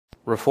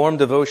Reformed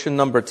Devotion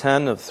number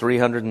 10 of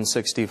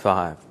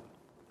 365.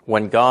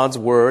 When God's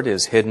Word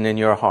is Hidden in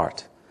Your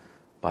Heart,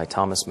 by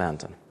Thomas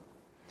Manton.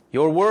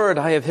 Your word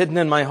I have hidden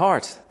in my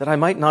heart, that I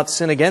might not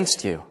sin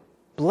against you.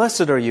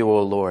 Blessed are you,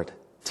 O Lord.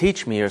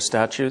 Teach me your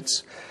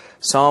statutes.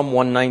 Psalm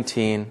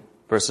 119,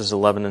 verses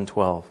 11 and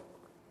 12.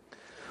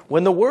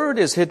 When the Word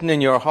is hidden in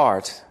your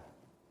heart,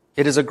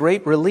 it is a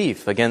great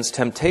relief against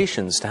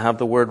temptations to have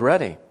the Word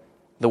ready.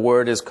 The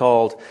Word is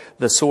called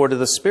the sword of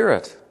the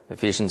Spirit,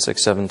 Ephesians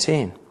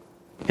 6:17.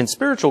 In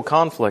spiritual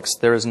conflicts,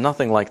 there is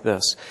nothing like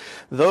this.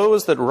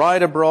 Those that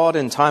ride abroad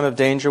in time of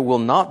danger will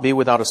not be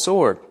without a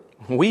sword.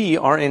 We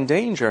are in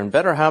danger and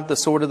better have the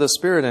sword of the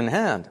Spirit in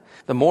hand.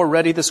 The more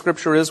ready the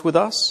Scripture is with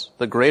us,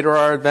 the greater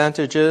our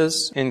advantage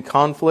is in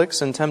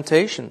conflicts and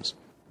temptations.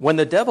 When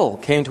the devil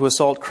came to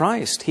assault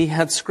Christ, he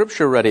had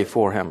Scripture ready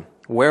for him,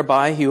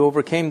 whereby he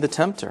overcame the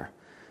tempter.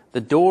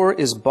 The door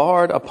is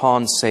barred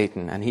upon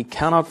Satan, and he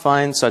cannot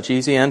find such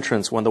easy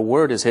entrance when the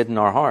Word is hid in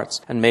our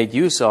hearts and made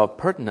use of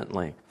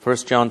pertinently.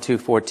 1 John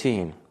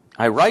 2:14.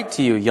 I write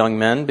to you, young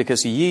men,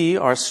 because ye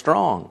are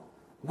strong.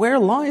 Where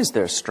lies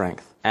their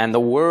strength? And the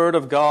Word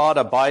of God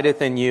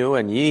abideth in you,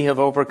 and ye have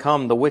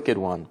overcome the wicked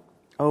one.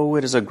 Oh,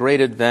 it is a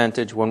great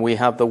advantage when we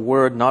have the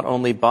Word not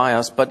only by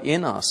us, but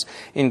in us,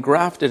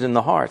 engrafted in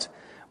the heart.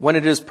 When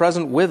it is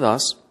present with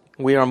us,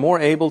 we are more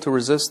able to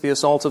resist the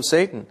assaults of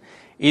Satan.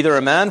 Either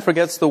a man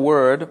forgets the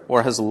Word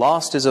or has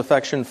lost his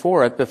affection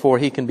for it before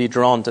he can be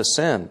drawn to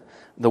sin.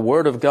 The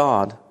Word of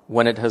God,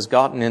 when it has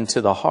gotten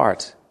into the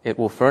heart, it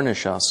will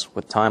furnish us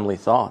with timely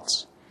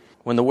thoughts.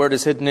 When the Word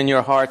is hidden in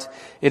your heart,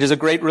 it is a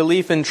great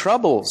relief in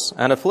troubles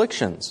and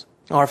afflictions.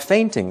 Our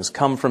faintings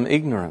come from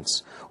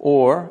ignorance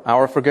or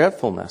our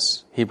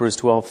forgetfulness. Hebrews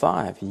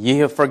 12:5. Ye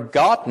have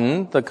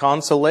forgotten the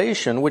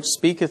consolation which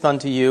speaketh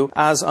unto you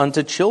as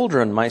unto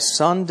children. My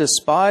son,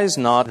 despise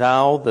not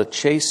thou the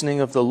chastening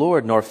of the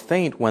Lord, nor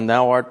faint when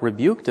thou art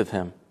rebuked of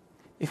him.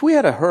 If we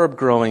had a herb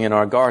growing in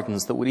our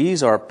gardens that would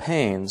ease our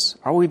pains,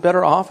 are we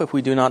better off if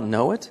we do not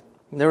know it?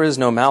 There is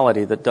no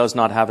malady that does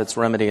not have its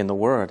remedy in the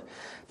Word.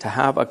 To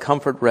have a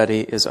comfort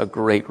ready is a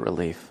great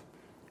relief.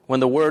 When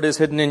the Word is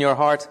hidden in your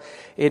heart,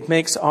 it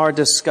makes our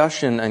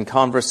discussion and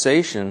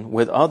conversation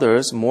with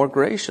others more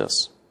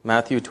gracious.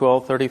 Matthew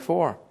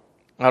 12:34.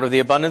 Out of the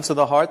abundance of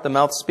the heart the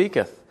mouth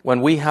speaketh.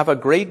 When we have a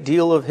great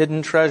deal of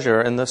hidden treasure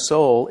in the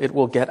soul, it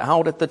will get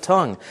out at the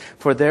tongue,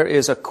 for there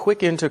is a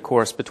quick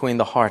intercourse between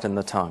the heart and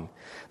the tongue.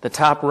 The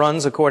tap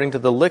runs according to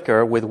the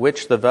liquor with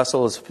which the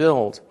vessel is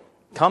filled.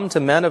 Come to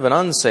men of an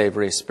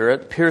unsavory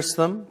spirit, pierce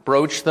them,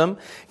 broach them,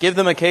 give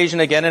them occasion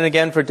again and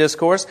again for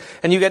discourse,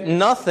 and you get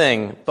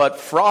nothing but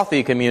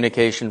frothy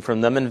communication from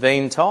them and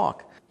vain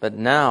talk. But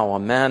now a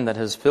man that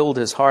has filled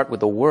his heart with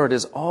the Word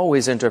is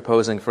always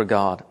interposing for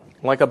God.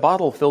 Like a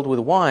bottle filled with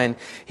wine,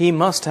 he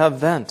must have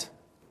vent.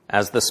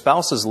 As the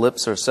spouse's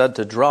lips are said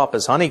to drop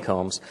as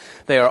honeycombs,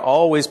 they are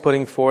always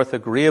putting forth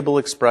agreeable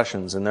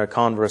expressions in their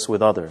converse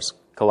with others.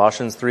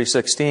 Colossians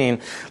 3:16,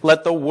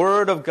 let the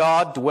Word of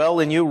God dwell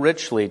in you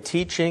richly,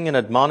 teaching and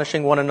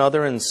admonishing one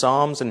another in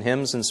psalms and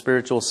hymns and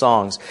spiritual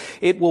songs.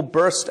 It will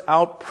burst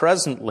out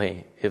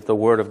presently if the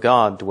Word of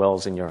God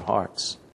dwells in your hearts.